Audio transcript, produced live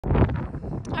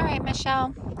All right, Michelle.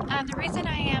 The reason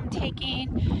I am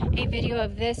taking a video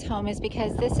of this home is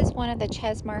because this is one of the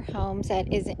Chesmar homes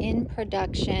that is in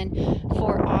production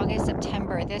for August,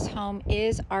 September. This home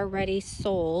is already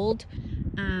sold.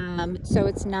 So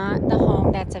it's not the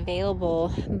home that's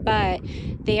available, but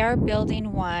they are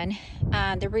building one.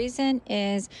 The reason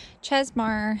is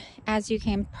Chesmar, as you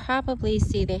can probably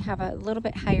see, they have a little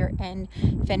bit higher end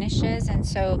finishes, and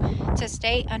so to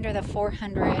stay under the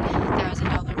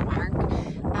 $400,000 mark,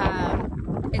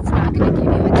 it's not going to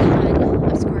give you a ton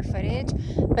of square footage,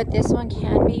 but this one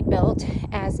can be built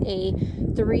as a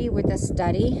 3 with a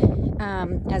study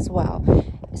as well.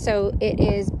 So it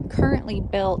is currently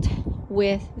built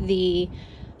with the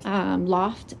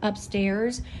loft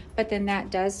upstairs, but then that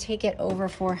does take it over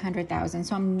 400,000.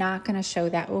 So I'm not going to show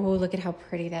that. Oh, look at how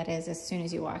pretty that is as soon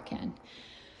as you walk in.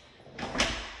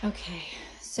 Okay,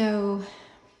 so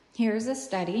here's a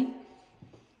study.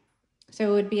 So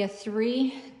it would be a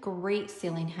 3, great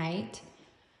ceiling height.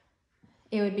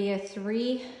 It would be a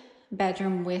 3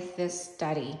 bedroom with this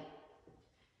study.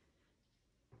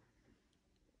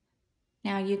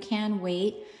 Now you can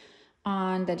wait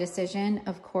on the decision,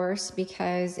 of course,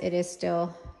 because it is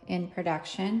still in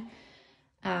production.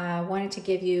 Wanted to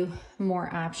give you more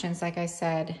options, like I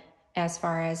said, as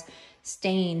far as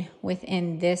staying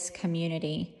within this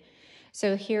community.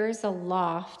 So here's a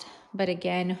loft, but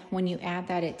again, when you add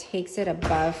that, it takes it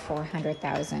above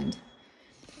 400,000.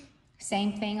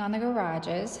 Same thing on the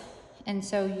garages. And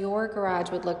so your garage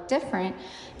would look different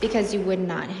because you would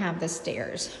not have the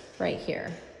stairs right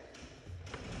here.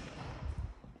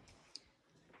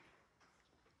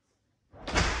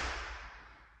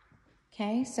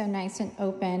 Okay, so nice and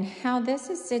open. How this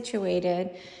is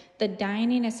situated, the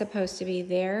dining is supposed to be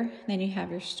there, then you have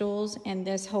your stools, and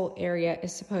this whole area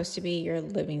is supposed to be your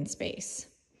living space.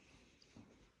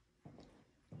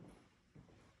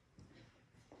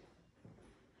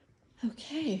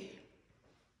 Okay.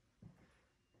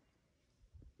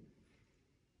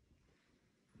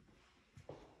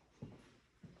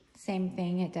 Same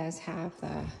thing, it does have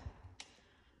the,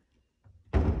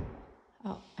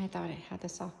 oh, I thought it had the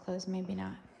soft close, maybe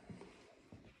not.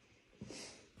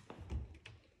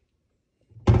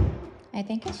 I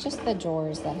think it's just the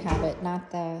drawers that have it, not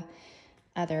the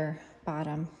other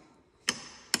bottom.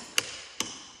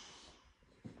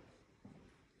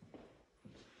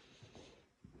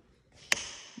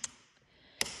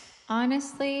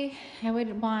 Honestly, I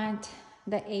would want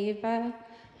the Ava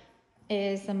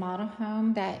is the model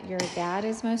home that your dad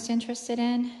is most interested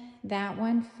in. That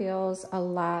one feels a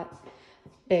lot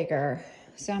bigger.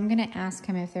 So I'm gonna ask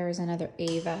him if there is another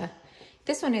Ava.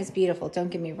 This one is beautiful, don't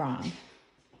get me wrong.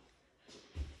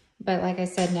 But like I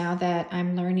said, now that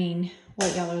I'm learning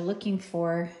what y'all are looking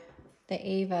for, the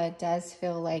Ava does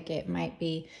feel like it might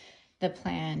be the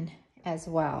plan as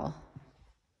well.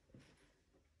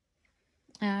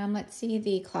 Let's see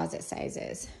the closet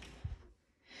sizes.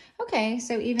 Okay,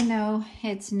 so even though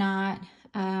it's not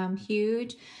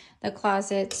huge, the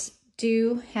closets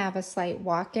do have a slight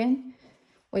walk-in,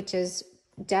 which is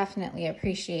definitely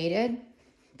appreciated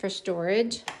for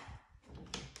storage.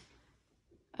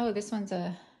 Oh, this one's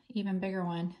a even bigger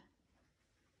one.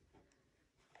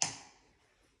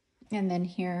 And then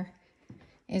here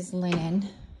is linen.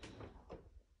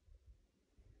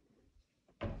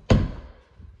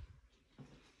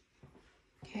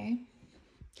 Okay,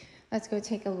 let's go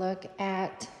take a look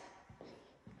at,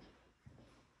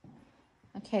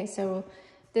 okay, so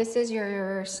this is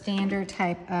your standard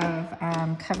type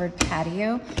of covered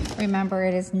patio. Remember,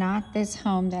 it is not this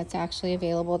home that's actually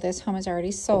available. This home is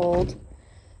already sold.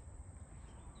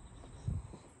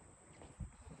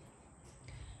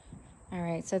 All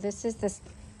right, so this is the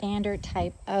standard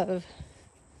type of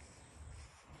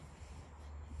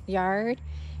yard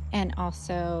and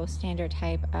also standard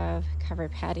type of covered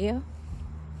patio.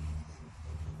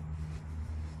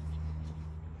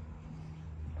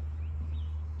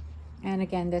 And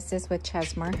again, this is with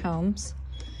Chesmar Homes,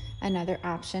 another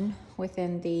option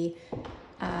within the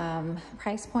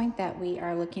price point that we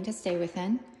are looking to stay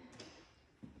within.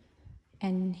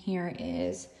 And here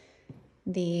is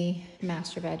the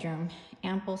master bedroom.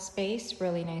 Ample space,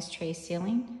 really nice tray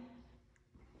ceiling.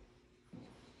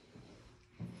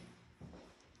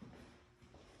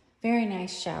 Very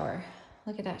nice shower.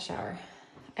 Look at that shower.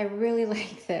 I really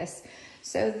like this.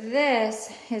 So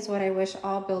this is what I wish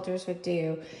all builders would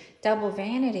do. Double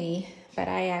vanity, but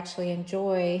I actually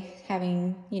enjoy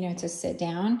having, you know, to sit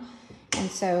down. And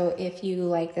so if you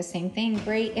like the same thing,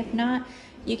 great. If not,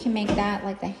 you can make that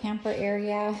like the hamper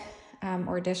area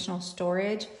or additional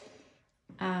storage.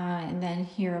 And then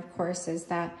here, of course, is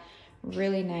that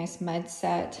really nice mud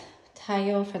set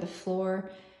tile for the floor,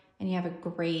 and you have a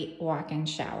great walk-in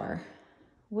shower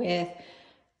with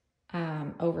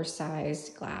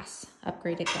oversized glass,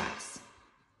 upgraded glass.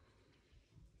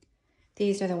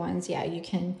 These are the ones, yeah, you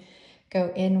can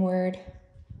go inward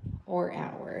or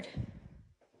outward.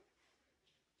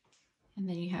 And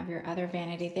then you have your other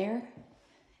vanity there.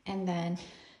 And then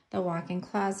the walk-in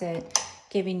closet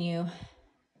giving you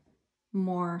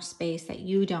more space that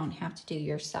you don't have to do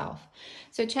yourself.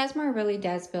 So Chesmar really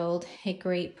does build a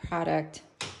great product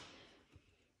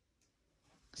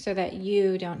so that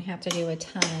you don't have to do a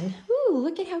ton. Ooh,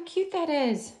 look at how cute that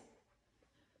is.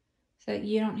 So that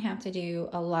you don't have to do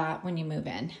a lot when you move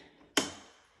in.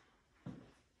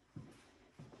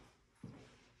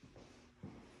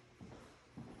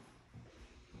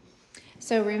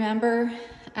 So remember,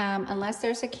 unless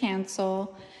there's a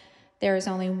cancel, there is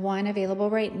only one available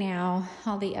right now.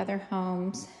 All the other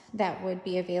homes that would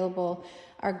be available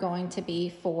are going to be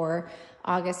for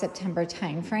August, September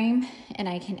timeframe. And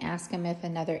I can ask them if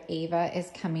another Ava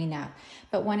is coming up,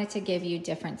 but wanted to give you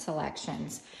different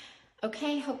selections.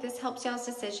 Okay, hope this helps y'all's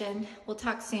decision. We'll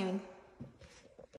talk soon.